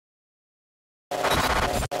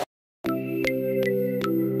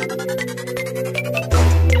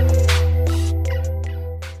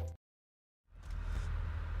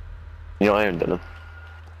your own, Dylan.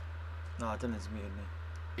 No, Dylan's muted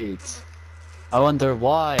me. I wonder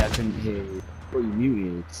why I couldn't hear you. What you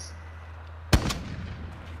muted?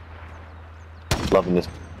 Loving this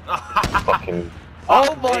fucking...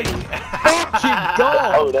 Oh my fucking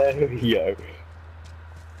god! Oh, there we go.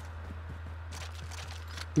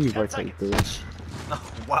 You rotate, bitch.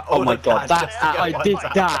 Wow, Oh my god, that I did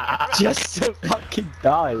that just to fucking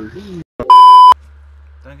die. Don't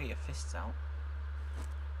get your fists out.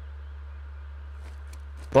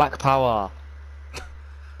 Black power.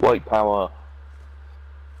 White power.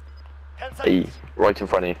 Hey, right in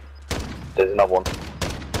front of you. There's another one.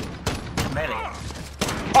 Melee.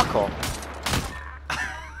 Fuck off.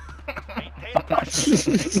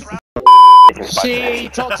 She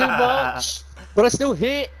talked too much, but I still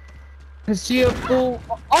hit. Cause she a fool.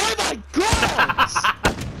 Oh my god!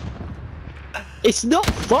 It's not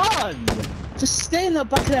fun. Just stay in the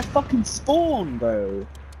back of their fucking spawn, bro.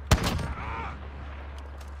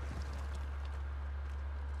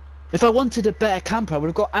 If I wanted a better camper, I would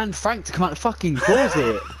have got Anne Frank to come out the fucking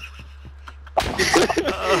closet.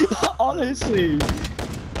 Honestly,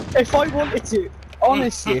 if I wanted to.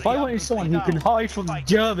 Honestly, if I wanted someone who can hide from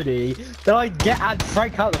Germany, then I'd get Anne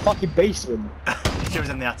Frank out of the fucking basement. She was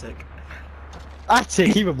in the attic.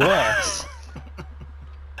 Attic, even worse.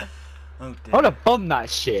 Oh dear. I wanna bomb that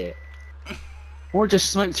shit. Or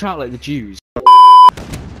just smoke her out like the Jews.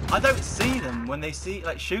 I don't see them when they see,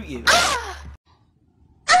 like, shoot you.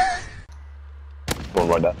 One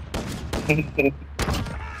right there.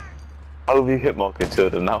 How have you hit marker two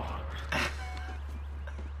of them now?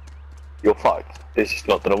 You're fucked. This is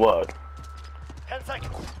not gonna work. 10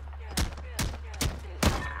 seconds.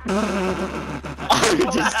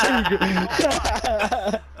 I'm just taking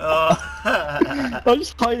Oh. I'm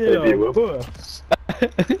just hiding Maybe on you a bush.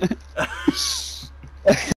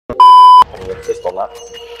 Just on that.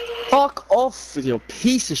 Fuck off with your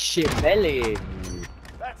piece of shit belly.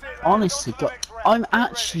 Honestly, God, I'm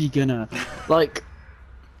actually gonna, like,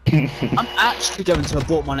 I'm actually going to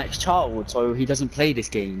abort my next child so he doesn't play this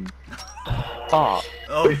game. Fuck.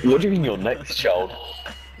 Oh. Wait, what do you mean your next child?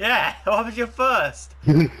 Yeah, what was your first?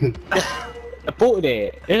 Aborted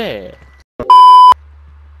it, innit?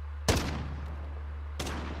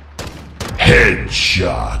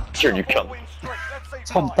 Headshot. Sure you can't.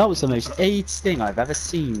 Tom, that was the most AIDS thing I've ever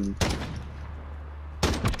seen.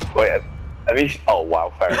 Wait, have you... Oh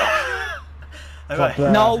wow, fair enough.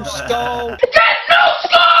 Okay. No scope!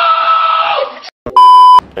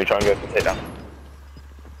 Let me try and go for the hit down.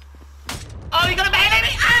 Oh, you got a melee me!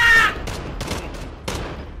 Ah!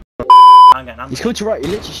 I'm getting He's coming to right,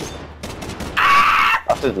 he literally should...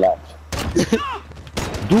 That's his left.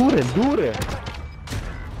 Dure.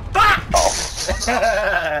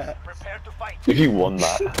 Prepare to fight. You won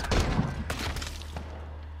that.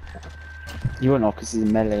 You won't know because he's a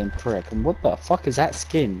melee and prick. And what the fuck is that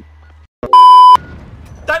skin?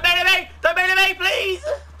 Don't melee me! Don't melee me, please!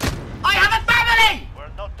 I have a family!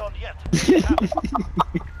 We're not done yet.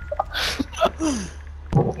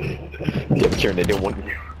 Yeah, Kieran, they didn't want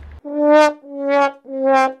you.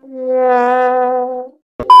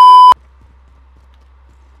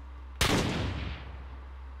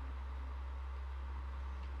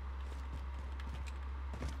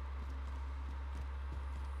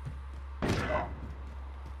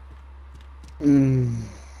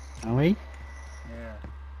 Are we? Yeah.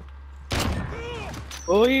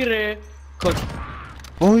 Oire!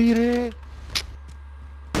 Oire!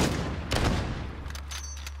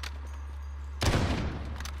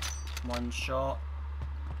 One shot.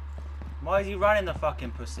 Why is he running the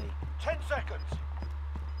fucking pussy? 10 seconds.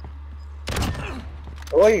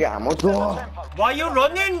 Oigamos. Why are you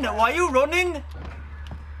running? Why are you running?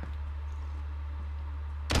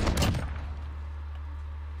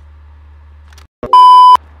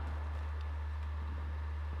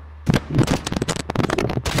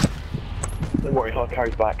 Don't worry, hard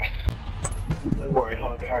carries back. Don't worry,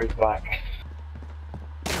 hard carries back.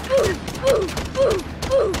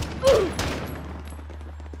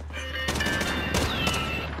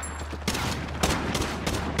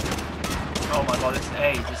 Oh my god, this is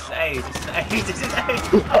AIDS, this is AIDS, this is AIDS, this is AIDS!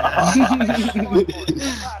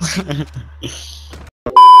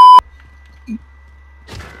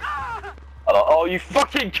 Oh, you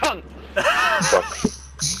fucking cunt!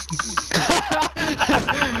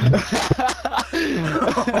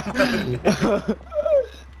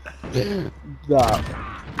 That.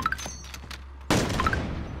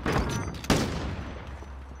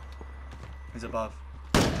 He's above.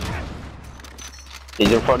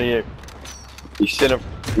 He's in front of you. He's still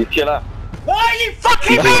he's killer. Why are you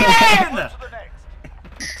fucking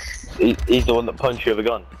moving? He's the one that punched you with a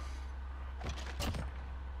gun.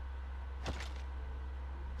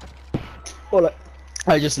 Or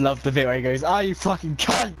I just love the bit where he goes, "Ah, you fucking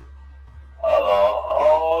cunt!"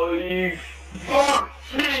 Oh, you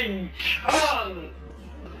fucking cunt!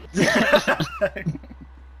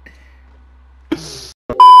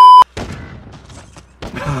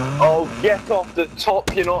 Oh, get off the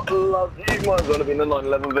top, you're not loved. You might as well have been a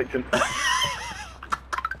 9/11 victim.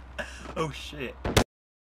 Oh shit.